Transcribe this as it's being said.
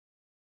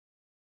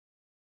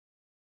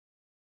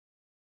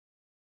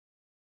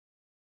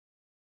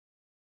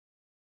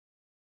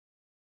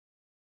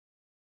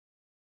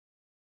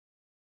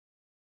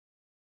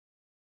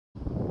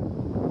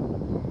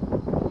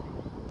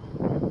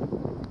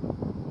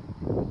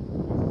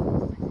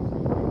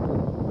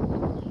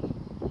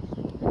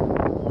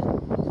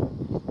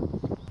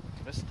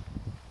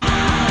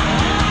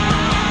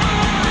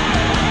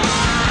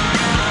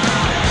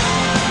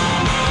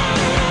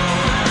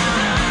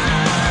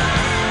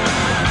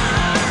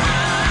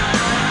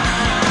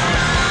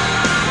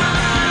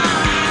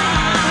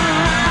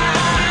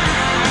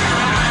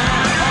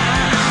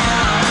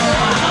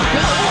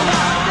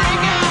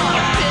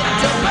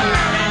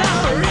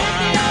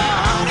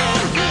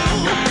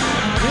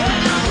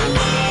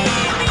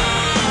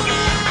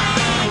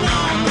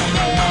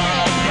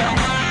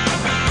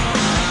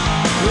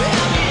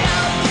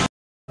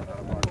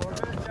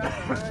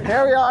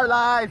Here we are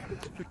live,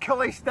 the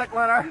KILCOOLEY stick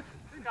winner.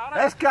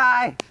 This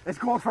guy is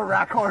going for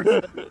records.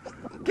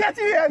 Get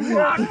you in here!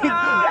 Go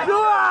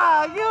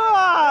on!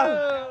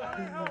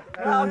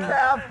 Well,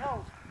 Kev,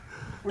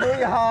 we know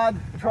you had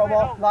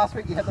trouble. Last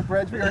week you hit the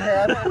bridge with your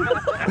head.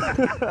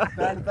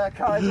 Then that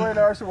carriage way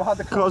there, so we had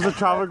to cause a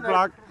traffic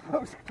block.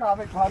 Close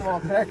traffic, we had one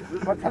pick.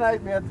 But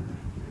tonight, mate,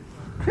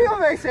 people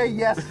may say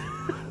yes.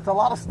 It's a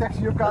lot of sticks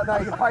you've got now,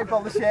 you can probably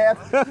build a shed.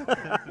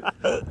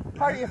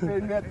 How do you feel,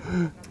 mate?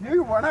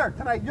 You winner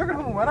tonight, you're going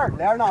home winner.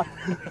 They're not.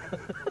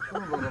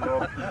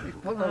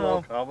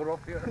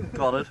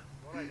 Got it.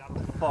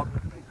 Fuck.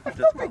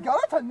 We got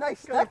it, it's a nice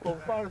stick.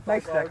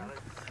 Nice stick.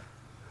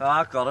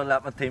 Ah, got it,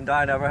 let my team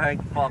down,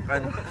 everything.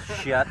 Fucking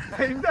shit.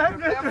 Team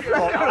down,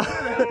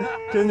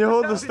 Can you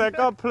hold the stick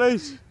up,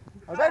 please?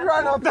 I did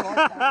run up.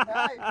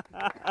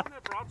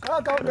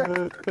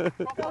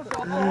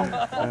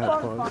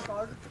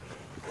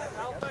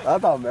 Well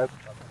done, mate.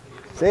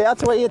 See,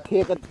 that's the way you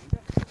take it.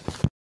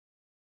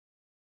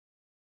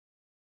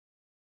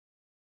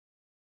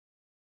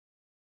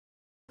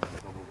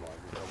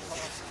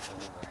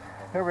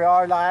 Here we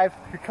are live,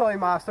 the KILCOOLEY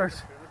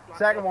Masters.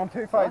 Second one,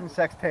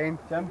 2016.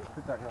 Jim,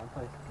 put that around,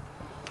 please.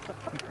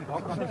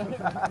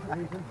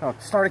 Oh,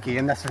 start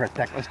again, this is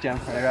ridiculous, Jim.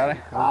 Are you ready?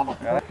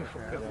 Ready?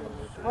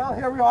 Well,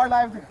 here we are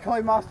live at the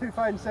KILCOOLEY Masters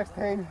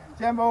 2016.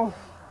 Jimbo,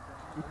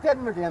 you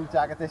didn't regain the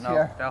jacket this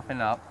year. No, definitely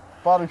not.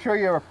 But I'm sure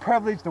you were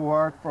privileged to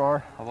wear it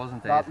for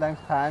that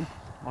length of time.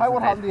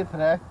 What happened to you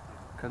today?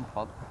 Couldn't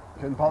putt.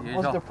 Couldn't putt.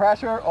 Was the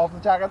pressure of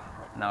the jacket?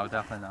 No,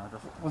 definitely not.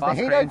 Just was the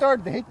heat out there?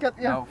 Did the heat get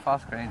you? No,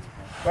 fast greens.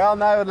 Well,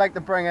 now I'd like to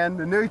bring in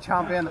the new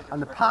champion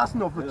and the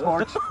passing of the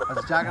torch, as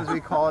the jacket as we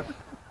call it,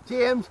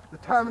 James, the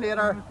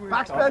Terminator,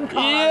 backspin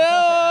car.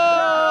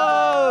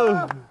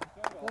 Yo!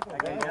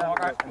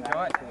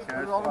 Enjoy.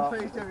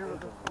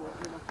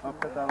 I'll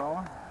put that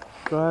on.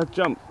 Go ahead,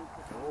 jump.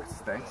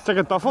 Stick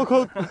a duffel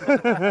coat.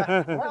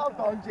 Well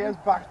done, James,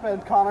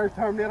 backspin Connor,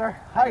 Terminator.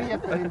 How you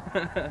been?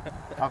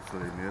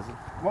 Absolutely amazing.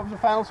 What was the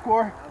final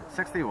score?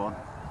 61.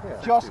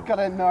 Just got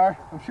in there.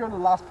 I'm sure the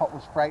last putt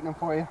was frightening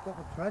for you.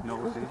 No,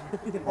 was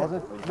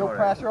it? No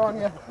pressure on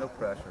you? No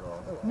pressure at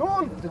all. No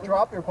one to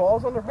drop your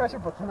balls under pressure,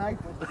 but tonight,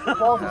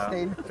 balls of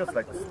steel. Just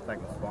like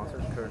thanking the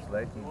sponsors, Coors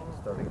Light and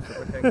Sterling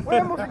Super King.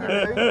 When was it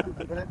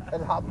when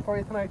it happened for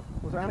you tonight?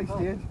 Was there any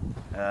stage?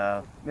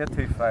 Made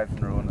 2 5s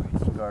in a row and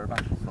it's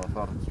garbage, so I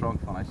thought a strong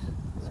finish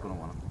is going to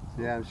win it.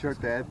 Yeah, I'm sure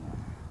it did.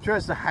 I'm sure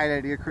it's the highlight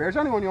of your career. Is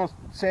there anyone you want to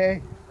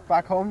say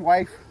back home,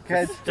 wife,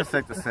 kids? Just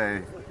like to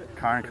say,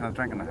 Karen, can I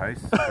drink in the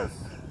house?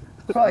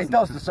 Well, he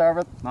does deserve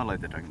it. Not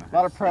allowed to drink in the house. A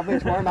lot of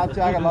privilege wearing that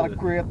jacket, a lot of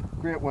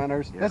great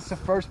winners. Yes. This is the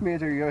first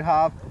major you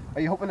have.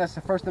 Are you hoping this is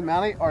the first of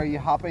many, or are you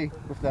happy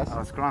with this?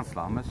 It's Grand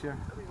Slam this year.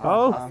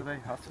 Oh. Has to be.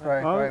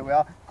 Very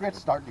well. Great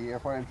start to the year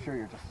for you. I'm sure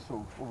you're just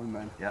so over the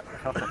moon. Yeah,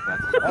 cut that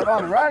bit. Right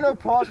on, round of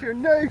applause for your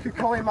new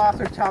KILCOOLEY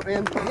Masters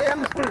champion,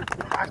 James,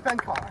 backspin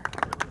Connor.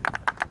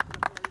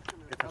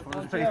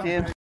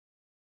 James.